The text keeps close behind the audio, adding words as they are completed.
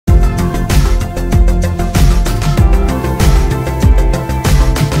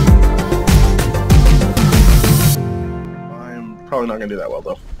not gonna do that well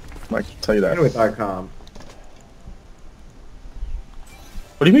though. I can tell you that. With our comp.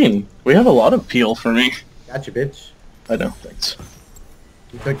 What do you mean? We have a lot of peel for me. Gotcha, bitch. I know, thanks.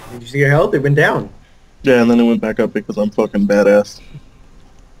 Did you see your health? It went down. Yeah, and then it went back up because I'm fucking badass.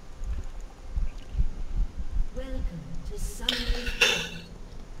 Welcome to Summoner's Rift.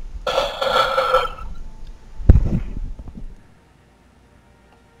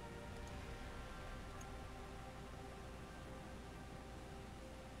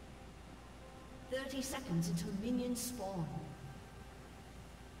 30 seconds until minions spawn.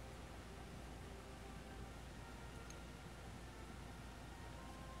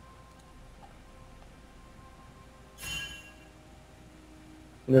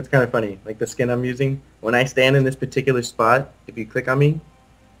 You know, it's kind of funny. Like the skin I'm using, when I stand in this particular spot, if you click on me,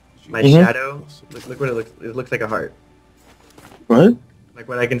 my shadow, look what it looks. It looks like a heart. What? Like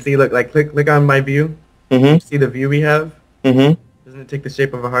what I can see. Look, like click on my view. See the view we have. Doesn't it take the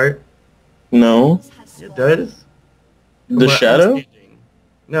shape of a heart? No. It does. The shadow?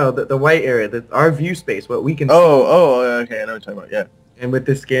 No, the white area. Our view space. What we can see. Oh, okay. I know what you're talking about. Yeah. And with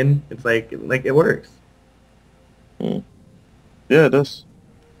the skin, it's like it works. Yeah, it does.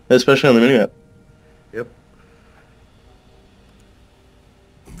 Especially on the minimap. Yep.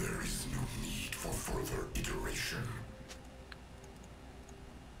 There is no need for further iteration.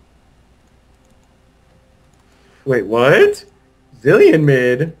 Wait, what? Zillion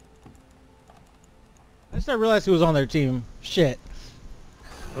mid. I just not realized who was on their team. Shit.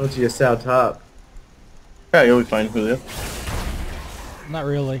 Oh, it's just out top. Yeah, you'll be fine, Julio. Not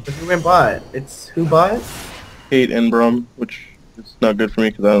really. But who went bot? It's who bot? Kate and Brum, which is not good for me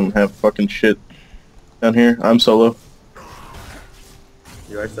because I don't have fucking shit down here. I'm solo.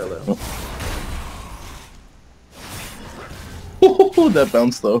 You are solo. Oh, that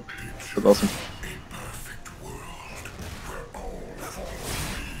bounced though. That's awesome.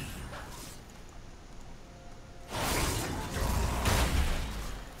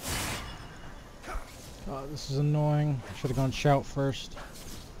 God, this is annoying. Should have gone shout first.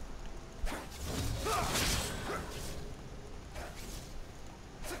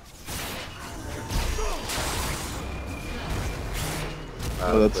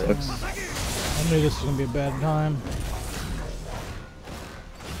 Oh, that sucks. I knew this was gonna be a bad time.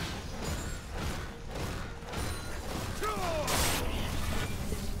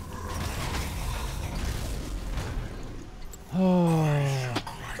 Oh.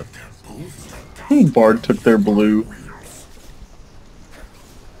 Bard took their blue.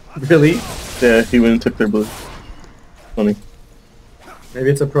 Really? Yeah, he went and took their blue. Funny. Maybe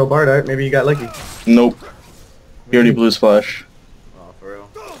it's a pro bard art. Maybe you got lucky. Nope. He already blew his flash. Oh, for real?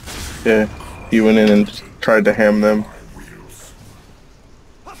 Yeah, he went in and just tried to ham them.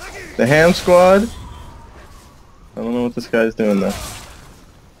 The ham squad? I don't know what this guy's doing though.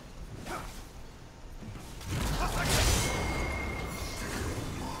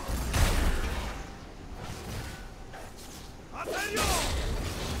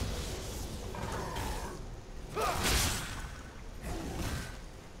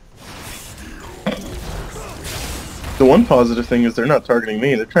 The one positive thing is they're not targeting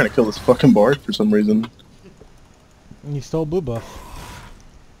me, they're trying to kill this fucking bard for some reason. And you stole blue buff.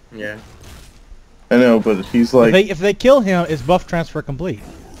 Yeah. I know, but he's like... If they kill him, it's buff transfer complete.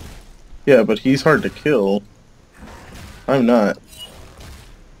 Yeah, but he's hard to kill. I'm not.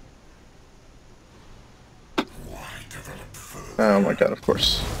 Oh my god, of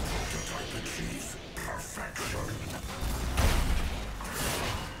course.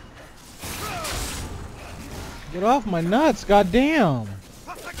 Get off my nuts, goddamn!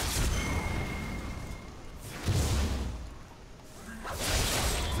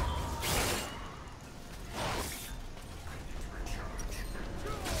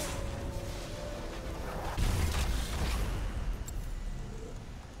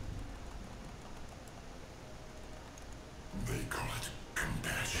 They call it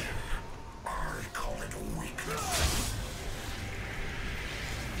compassion. I call it weakness.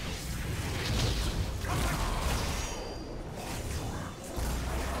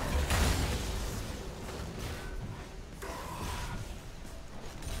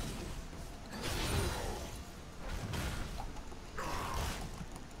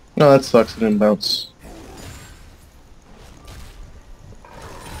 No, that sucks, it didn't bounce.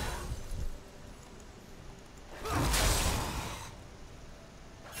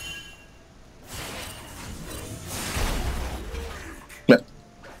 Yeah.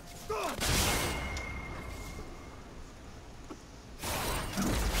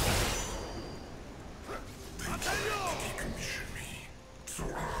 Decommission me, so I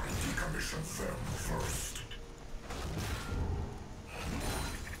decommission them first.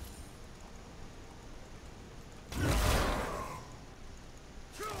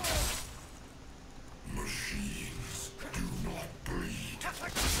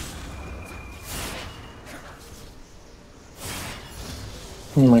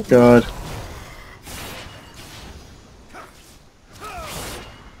 Oh my god.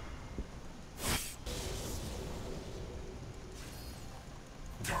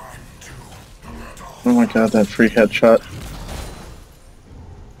 Oh my god, that free headshot.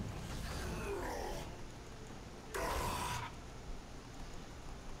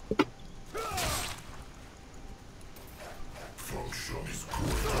 Function is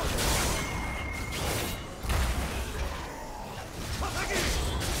good.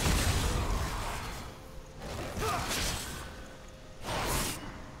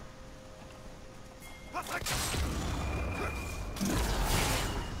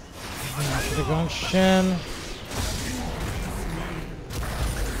 Should've gone Shen.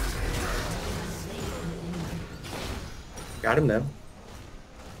 Got him though.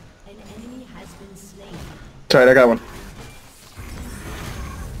 An enemy has been slain. Alright, I got one.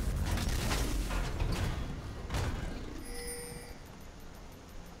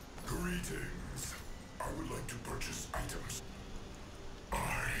 Greetings. I would like to purchase items.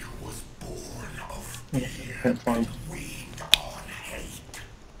 I was born of fear Can't find. and weaned on hate.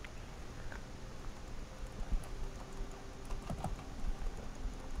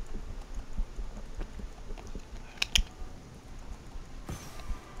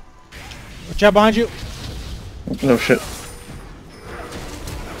 Watch out behind you. No shit.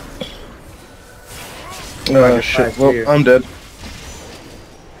 I Oh got shit. five Well, too. I'm dead.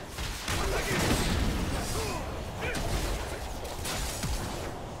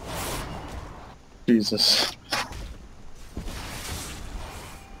 Jesus.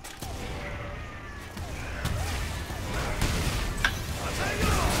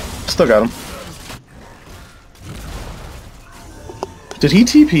 Still got him. Did he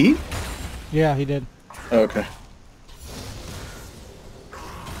TP? Yeah, he did. Oh, okay.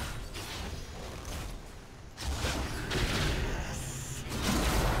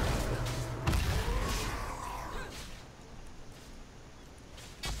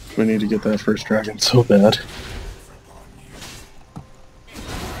 We need to get that first dragon so bad.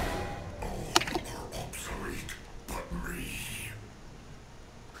 Obsolete, but me.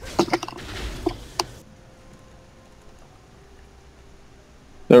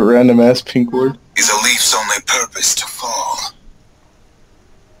 That random ass pink word. Is a leaf's only purpose to fall.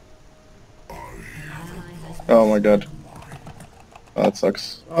 Oh my god. Oh, that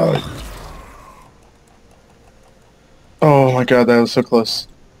sucks. Oh my god, that was so close.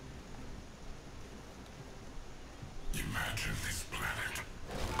 Imagine this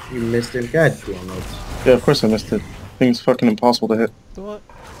planet. You missed him. God damn it. Yeah, of course I missed it. Thing's fucking impossible to hit. What?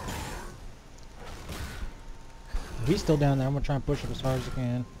 He's still down there. I'm gonna try and push him as hard as I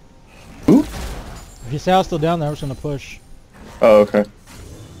can. Who? If Yasal's still down there, I'm just gonna push. Oh, okay.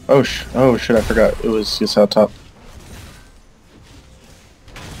 Oh shit, I forgot. It was just out top.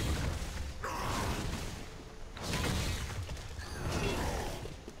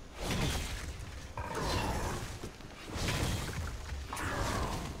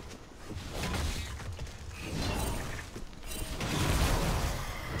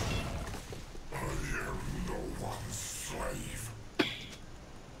 I am no one's slave.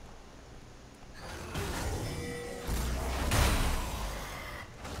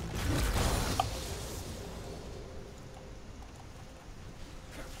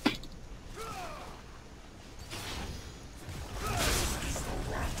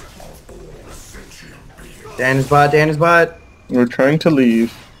 Dan is bot. Dan is bot. We're trying to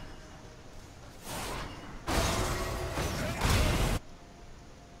leave.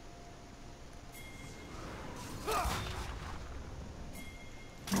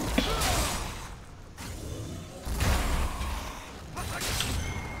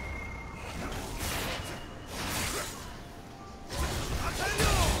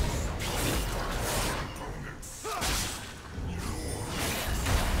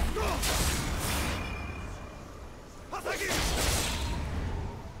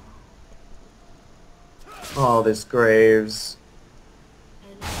 Oh, this Graves.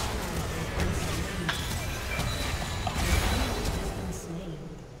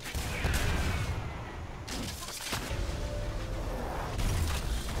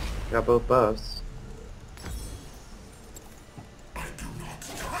 Got both buffs. I do not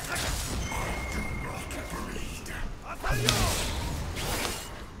die. I do not bleed.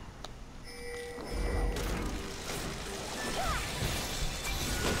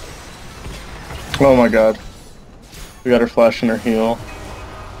 Oh my god. We got her flash and her heal.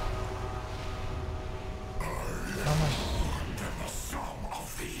 The sum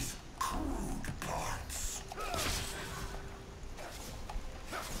of these crude parts.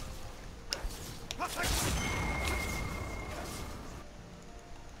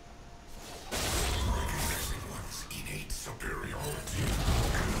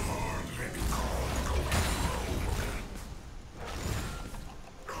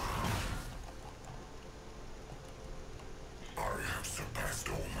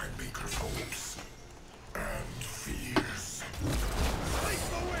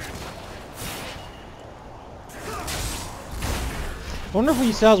 I wonder if we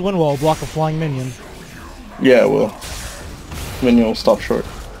use Sal's wind wall block a flying minion. Yeah, it will. Minion will stop short.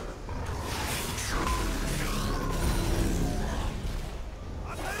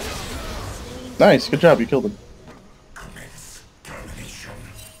 Nice, good job, you killed him.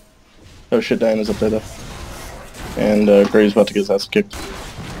 Oh shit, Diana's up there though. And Graves about to get his ass kicked.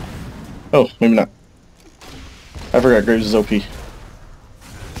 Oh, maybe not. I forgot Graves is OP.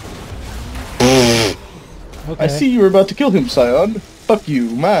 Okay. I see you were about to kill him, Scion. Fuck you,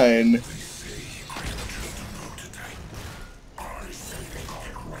 mine.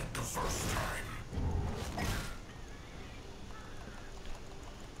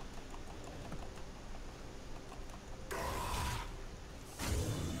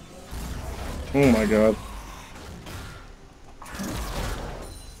 Oh my god.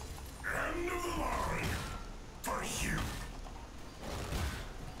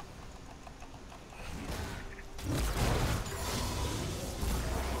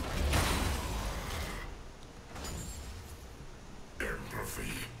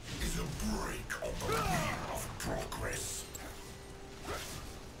 Empathy is a break on the wheel of progress.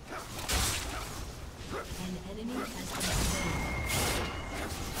 An enemy has been slain.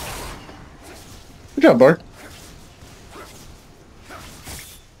 Good job, Bart.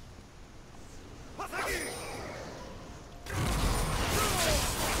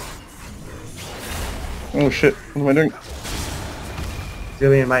 Oh shit, what am I doing?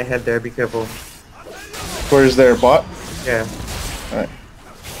 Zillion might head there, be careful. Where's their bot? Yeah. Alright.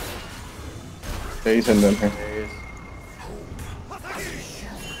 Yeah, he's heading down here. There he is.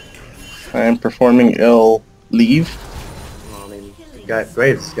 I am performing ill leave. Well, I mean,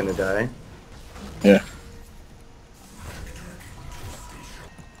 Graves is gonna die. Yeah.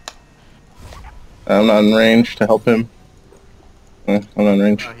 I'm not in range to help him. I'm not in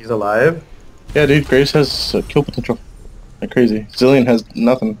range. He's alive. Yeah, dude, Graves has kill potential. Like crazy. Zillion has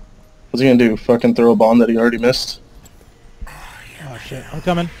nothing. What's he gonna do? Fucking throw a bomb that he already missed? Oh shit, I'm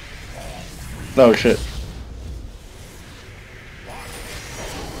coming. Oh shit.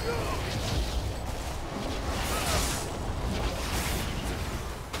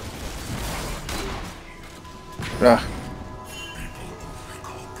 Ah.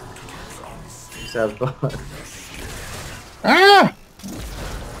 He's out of blood. Ah!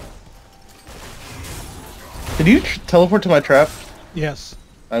 Did you teleport to my trap? Yes.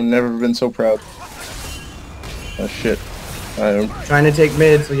 I've never been so proud. Oh shit. I am. Trying to take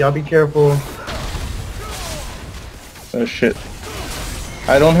mid, so y'all be careful. Oh shit.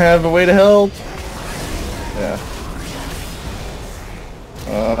 I don't have a way to help. Yeah.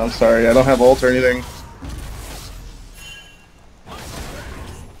 I'm sorry, I don't have ult or anything.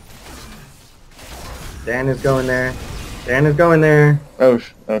 Dan is going there. Dan is going there. Oh,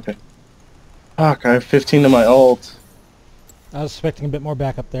 okay. Fuck, I have 15 to my ult. I was expecting a bit more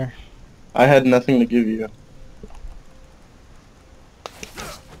backup there. I had nothing to give you.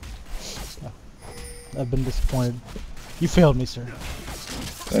 I've been disappointed. You failed me, sir.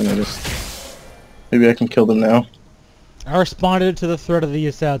 I noticed. Maybe I can kill them now. I responded to the threat of the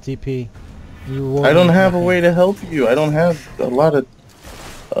Yasao TP. You I don't have a way to help you. I don't have a lot of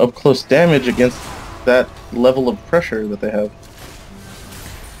up-close damage against that level of pressure that they have.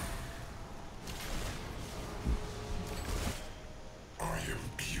 I am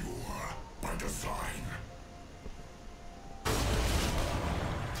pure by design.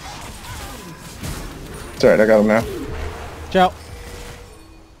 It's alright, I got him now. Ciao.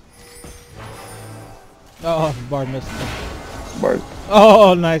 Oh, Bard missed. Bard.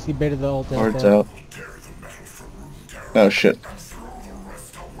 Oh, nice. He baited the ult. Bard's out. Oh shit.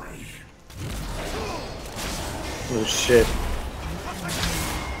 Oh shit.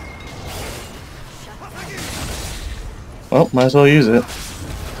 Well, might as well use it.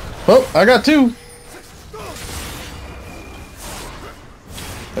 Well, I got two.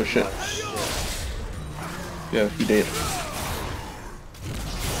 Oh shit. Yeah, he did.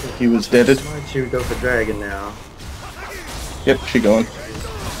 He was deaded. Why don't you go for dragon now? Yep, she going.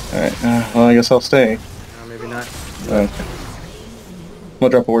 Alright, well I guess I'll stay. No, maybe not. Okay. I'm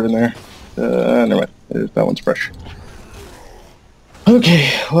gonna drop a word in there. Never mind. That one's fresh. Okay,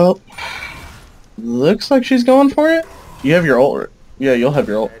 well, looks like she's going for it. You have your ult. Yeah, you'll have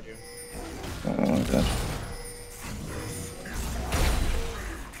your ult. Oh god.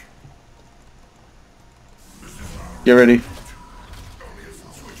 Get ready.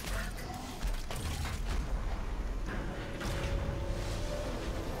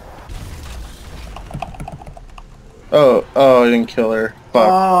 Oh, I didn't kill her. Fuck.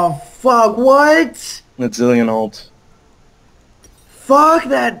 Oh fuck! What? That's Zillion ult. Fuck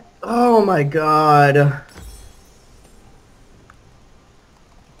that! Oh my god!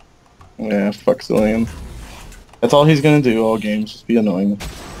 Yeah, fuck Cillian. That's all he's gonna do all games, just be annoying.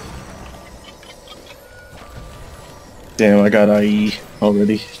 Damn, I got IE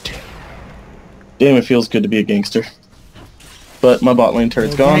already. Damn, it feels good to be a gangster. But my bot lane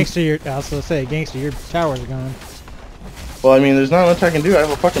turret's gone. Gangster, I was gonna say, gangster, your tower's gone. Well, I mean, there's not much I can do. I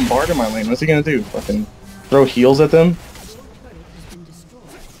have a fucking bard in my lane. What's he gonna do? Fucking throw heals at them?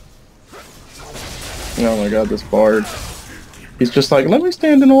 Oh my god, this bard. He's just like, let me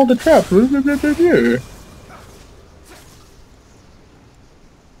stand in all the traps.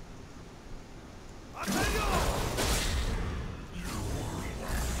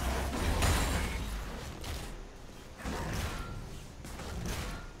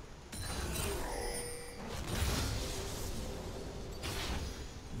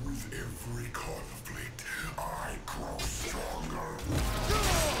 With every conflict, I grow stronger.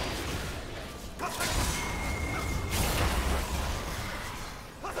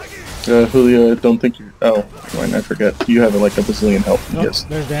 Julio, I don't think you're... Oh, fine, I forget. You have like a bazillion health. Nope, Yes.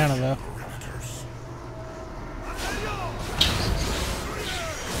 there's Diana though.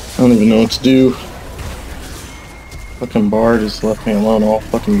 I don't even know what to do. Fucking bard just left me alone all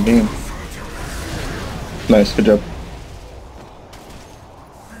fucking game. Nice, good job.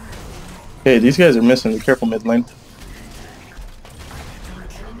 Hey, these guys are missing. Be careful mid lane.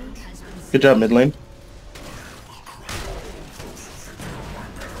 Good job mid lane.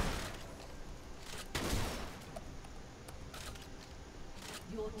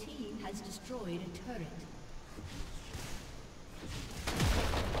 Your team has destroyed a turret.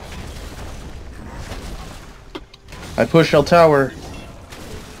 I push L tower. Has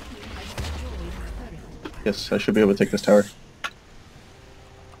destroyed a turret. Yes, I should be able to take this tower.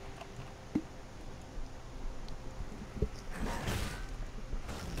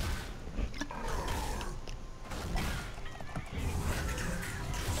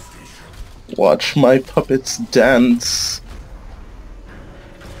 Watch my puppets dance.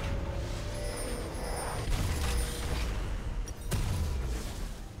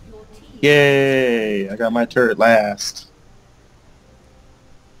 Your team Yay! I got my turret last.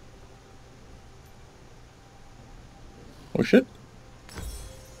 Oh shit.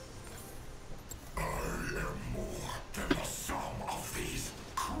 I am more than the sum of these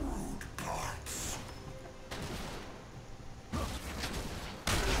crude parts.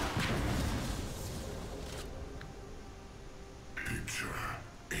 Picture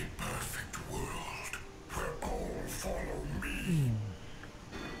a perfect world where all follow me.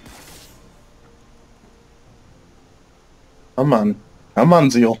 Come on. Come on,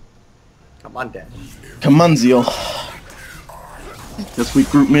 Zeal. Come on, Dad. Come on, Zeal. Guess we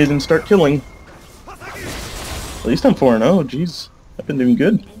group mid and start killing. At least I'm 4-0. Jeez. I've been doing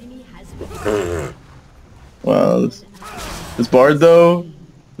good. enemy has been Wow. This bard, though.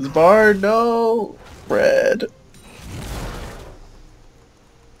 This bard, no. Fred.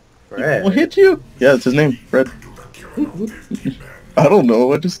 Fred. Will hit you? Yeah, it's his name. Fred. I don't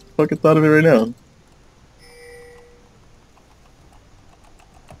know. I just fucking thought of it right now.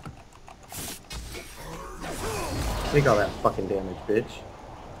 Take all that fucking damage, bitch.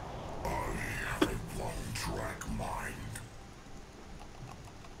 I have a one-track mind.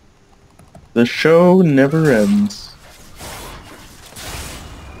 The show never ends.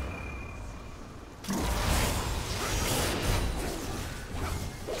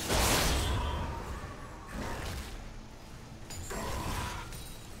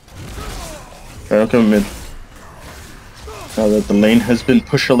 Alright, I'll come mid. Now that the lane has been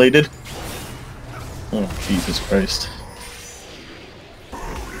push-alated. Oh, Jesus Christ.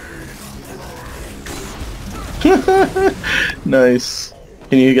 Nice.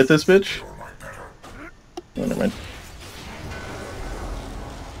 Can you get this bitch? Oh, never mind.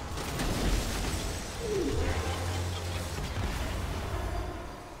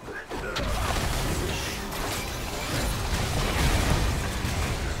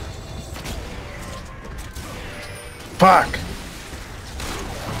 Fuck!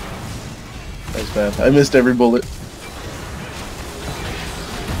 That's bad. I missed every bullet.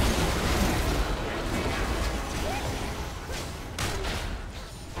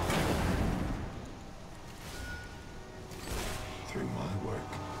 Through my work,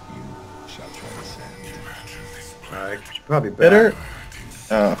 you shall transcend. Imagine this Alright, should probably Better? back.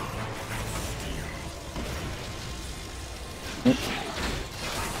 Oh.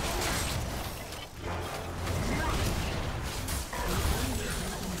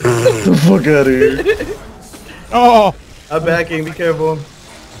 Get the fuck out of here. Oh! I'm backing, be careful.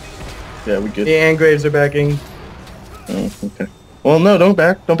 Yeah, we good. The Angraves are backing. Oh, okay. Well, no, don't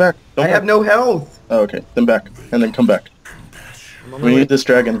back. Don't back. Don't I back. have no health. Oh, okay. Then back. And then come back. I'm on my We way. need this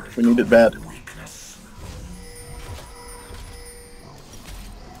dragon. We need it bad.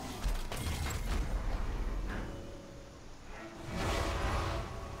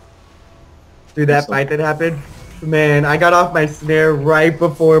 Dude, that fight that happened, man, I got off my snare right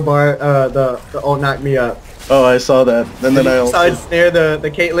before the ult knocked me up. Oh, I saw that. And then I saw it ulted. snare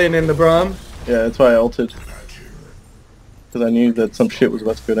the Caitlyn and the Braum. Yeah, that's why I ulted. Because I knew that some shit was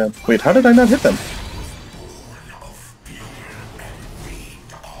about to go down. Wait, how did I not hit them?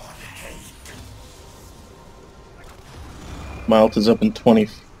 My ult is up in 20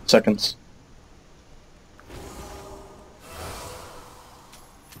 seconds.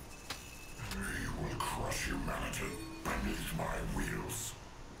 We will crush humanity beneath my wheels.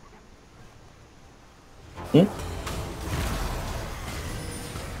 Hmm?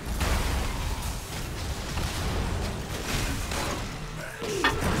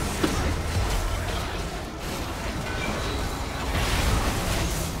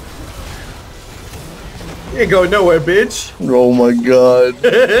 You ain't going nowhere, bitch. Oh my god.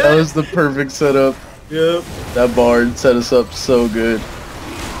 That was the perfect setup. Yep. That bard set us up so good.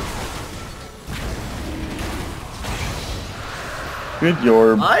 Good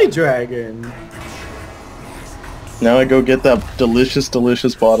Yorb. Eye Dragon. Now I go get that delicious,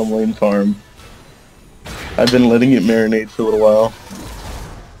 delicious bottom lane farm. I've been letting it marinate for a little while.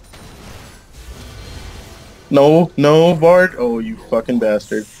 No, no, Bard. Oh, you fucking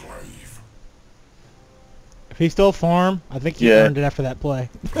bastard. If he stole farm, I think he Yeah. earned it after that play.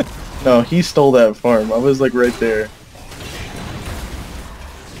 No, he stole that farm. I was like right there.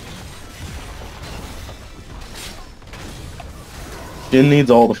 Jin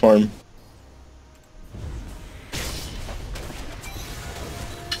needs all the farm.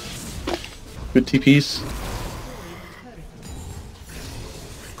 Good TPs. They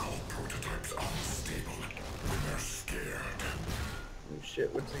call prototypes unstable when they're scared. Oh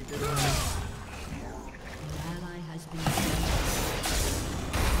shit, what's he doing? An ally has been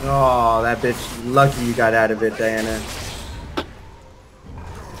slain. Oh, that bitch. Lucky you got out of it, Diana.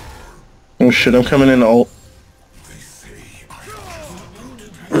 Oh shit, I'm coming in ult. They say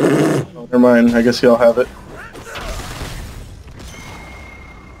Oh, never mind. I guess y'all have it.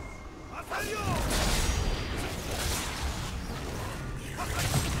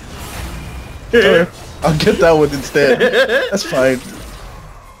 Alright, I'll get that one instead. That's fine.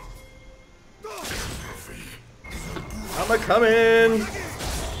 I'm a coming.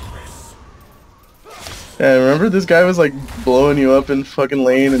 Yeah, remember this guy was like blowing you up in fucking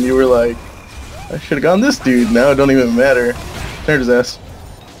lane and you were like, I should have gone this dude. Now it don't even matter. There his ass.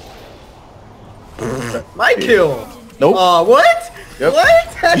 My kill. Nope. Aw, what? Yep. What?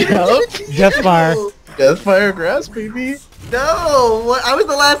 How did Yep. you get Deathfire. kill? Deathfire grass, baby. No, what? I was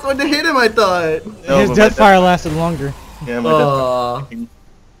the last one to hit him, I thought. No, His but my death fire lasted longer. Yeah, my Aw, deathfire.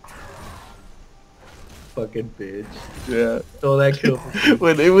 fucking bitch. Yeah. Stole that kill.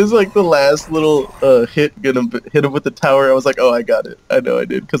 When it was like the last little hit gonna hit him with the tower, I was like, oh, I got it. I know I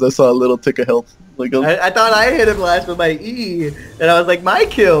did because I saw a little tick of health. Like, I thought I hit him last with my E, and I was like, my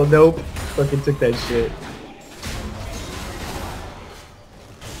kill. Nope. Fucking took that shit.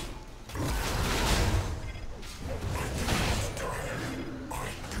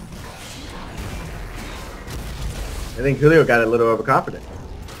 I think Julio got a little overconfident.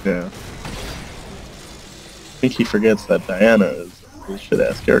 yeah. I think he forgets that Diana is a shit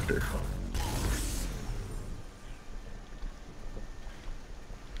ass character.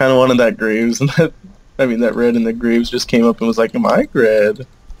 Kind of wanted that Graves, and that that red and the Graves just came up and was like, "Am I red?"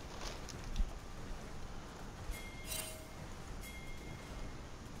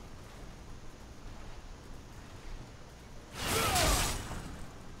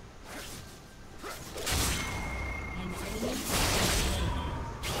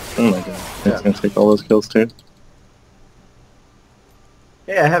 Oh my god, it's gonna take all those kills too.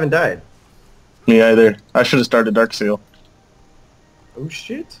 Hey, I haven't died. Me either. I should have started Dark Seal. Oh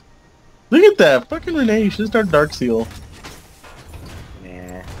shit. Look at that, fucking Renee. You should have started Dark Seal. Nah.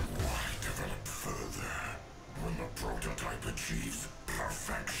 develop further when the prototype achieves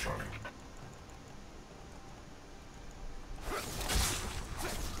perfection.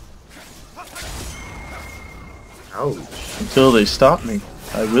 Ouch. Until they stop me,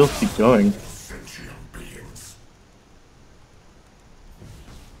 I will keep going. Sentient beings.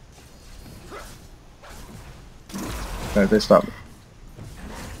 Alright, they stop me.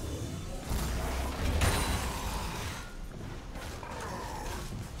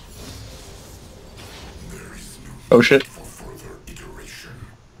 There is no Oh shit. for further iteration.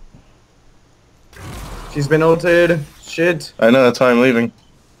 She's been ulted. Shit. I know, that's why I'm leaving.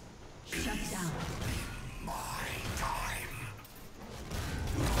 Shut down. My time.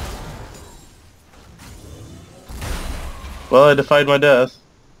 Well, I defied my death.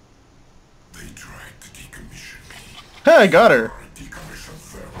 They tried to decommission me. Hey, I got her. I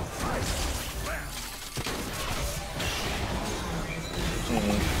decommissioned them.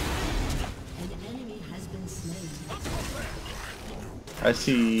 An enemy has been slain. I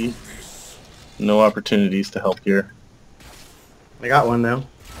see no opportunities to help here. I got one though.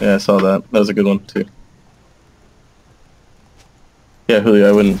 Yeah, I saw that. That was a good one too. Yeah, Julio,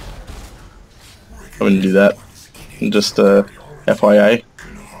 I wouldn't do that. Just FYI.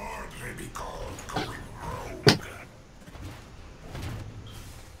 Can hardly be called going rogue.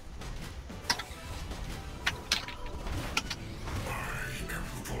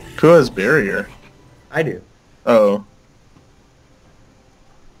 Who has barrier? I do. Oh,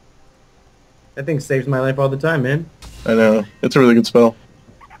 That thing saves my life all the time, man. I know. It's a really good spell.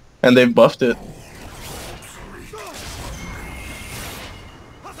 And they've buffed it.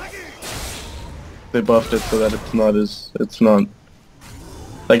 They buffed it so that it's not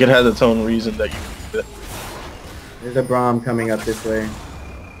like it has its own reason that you use it. There's a Braum coming up this way.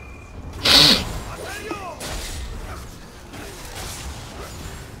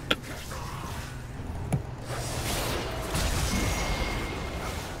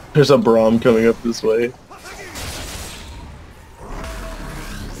 There's a Braum coming up this way.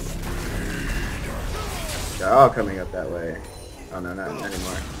 They're all coming up that way. Oh no, not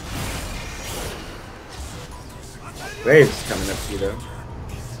anymore. Wave's coming up to you though.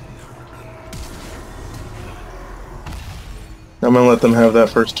 I'm gonna let them have that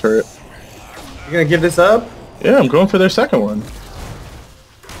first turret. You gonna give this up? Yeah, I'm going for their second one.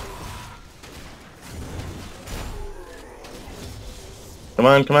 Come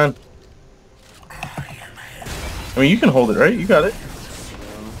on, come on. I mean, you can hold it, right? You got it.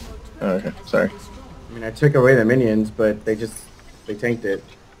 Oh, okay, sorry. I mean, I took away the minions, but they tanked it.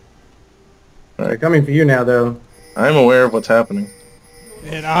 They're Alright. coming for you now, though. I'm aware of what's happening.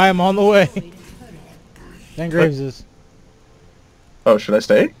 And I am on the way. Then Graves is. Oh, should I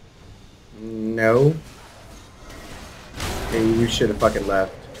stay? No. Hey, you should have fucking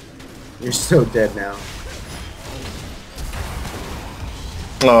left. You're so dead now.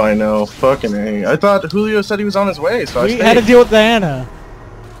 Oh, I know. Fucking A. I thought Julio said he was on his way, so I We stayed. had to deal with Diana.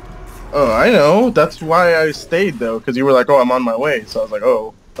 Oh, I know. That's why I stayed, though, because you were like, oh, I'm on my way. So I was like,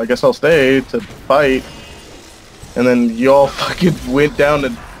 oh, I guess I'll stay to fight. And then y'all fucking went down to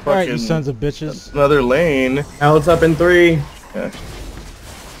Alright, you fucking sons of bitches. another lane. Now it's up in 3. Yeah.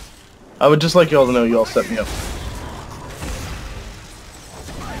 I would just like y'all to know y'all set me up.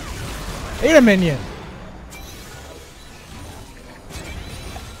 Eat a minion.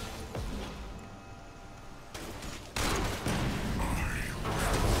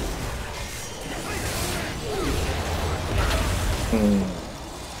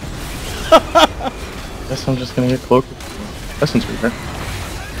 Guess I'm just gonna get cloaked. Essence Reaper.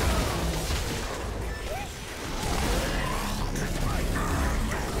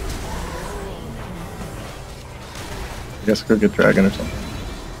 I guess I could get Dragon or something.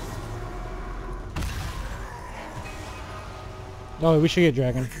 No, we should get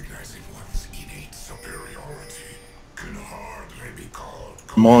Dragon. Recognizing one's innate superiority can hardly be called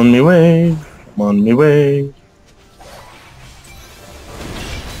I'm on me way. I'm on me way.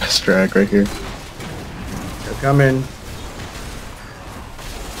 Best drag right here. They're coming.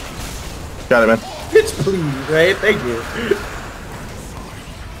 Got it, man. Bitch, please, right? Thank you.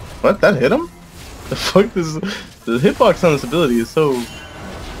 What? That hit him? The fuck? This the hitbox on this ability is so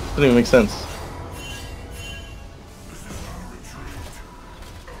doesn't even make sense.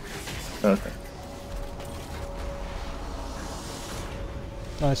 Okay.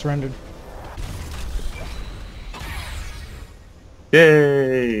 Oh, I surrendered.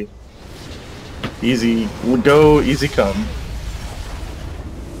 Yay! Easy go, easy come.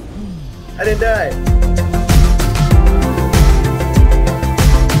 I didn't die.